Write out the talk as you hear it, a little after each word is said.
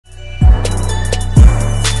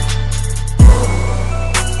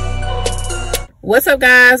What's up,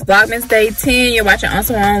 guys? Vlogmas day 10. You're watching On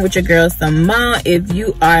Simone with your girl Simone. If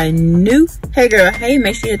you are new, hey girl, hey,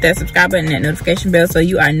 make sure you hit that subscribe button and that notification bell so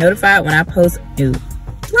you are notified when I post new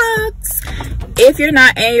vlogs. If you're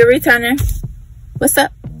not and you're returning, what's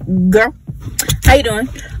up, girl? How you doing?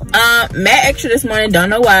 Mad extra this morning. Don't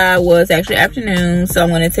know why. It was actually afternoon, so I'm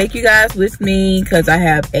gonna take you guys with me because I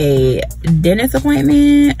have a dentist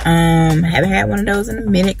appointment. Haven't had one of those in a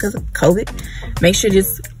minute because of COVID. Make sure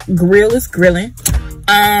this grill is grilling.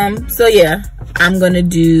 So yeah, I'm gonna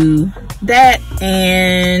do that,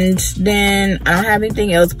 and then I don't have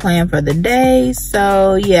anything else planned for the day.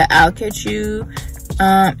 So yeah, I'll catch you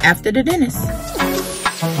after the dentist.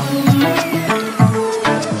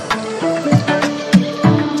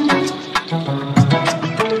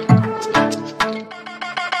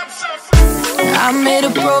 I made a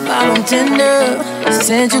profile on Tinder,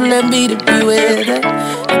 sent you let me to be with her.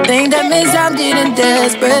 I think that means I'm getting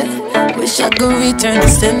desperate. Wish I could return to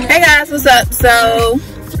sender. Hey guys, what's up? So,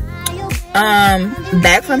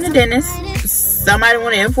 back from the dentist. Somebody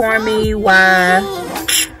want to inform me why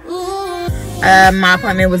my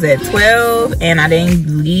appointment was at 12 and I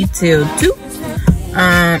didn't leave till 2.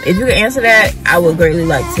 If you can answer that, I would greatly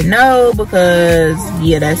like to know, because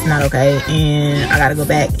yeah, that's not okay, and I gotta go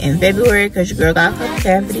back in February because your girl got a couple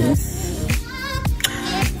cavities.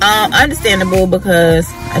 Understandable, because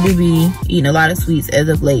I do be eating a lot of sweets as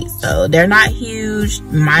of late, so they're not huge,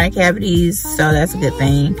 minor cavities, so that's a good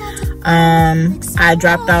thing. I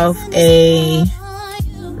dropped off a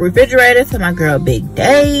refrigerator to my girl Big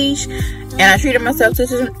Dage, and I treated myself to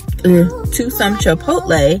some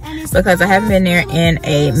Chipotle because I haven't been there in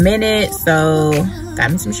a minute. So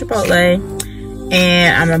got me some Chipotle,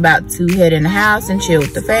 and I'm about to head in the house and chill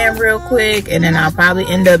with the fam real quick, and then I'll probably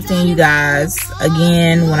end up seeing you guys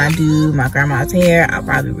again when I do my grandma's hair. I'll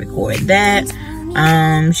probably record that.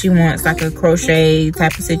 She wants like a crochet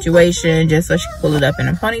type of situation just so she can pull it up in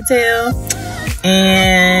a ponytail,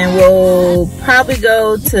 and we'll probably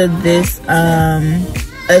go to this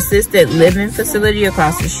assisted living facility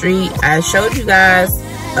across the street. I showed you guys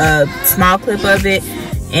a small clip of it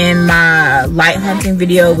in my light hunting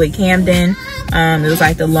video with Camden. It was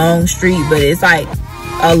like the long street, but it's like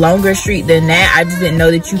a longer street than that. I just didn't know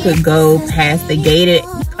that you could go past the gated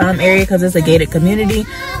area because it's a gated community,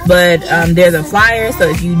 but there's a flyer, so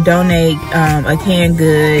if you donate a canned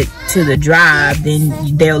good to the drive,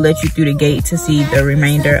 then they'll let you through the gate to see the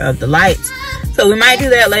remainder of the lights. So we might do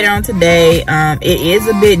that later on today. It is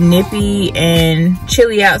a bit nippy and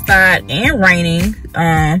chilly outside and raining.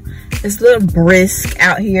 It's a little brisk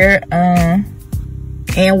out here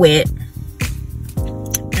and wet.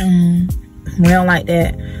 We don't like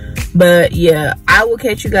that, but yeah, I will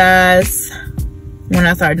catch you guys when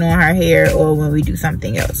I start doing her hair or when we do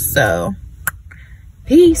something else. So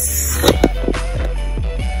peace.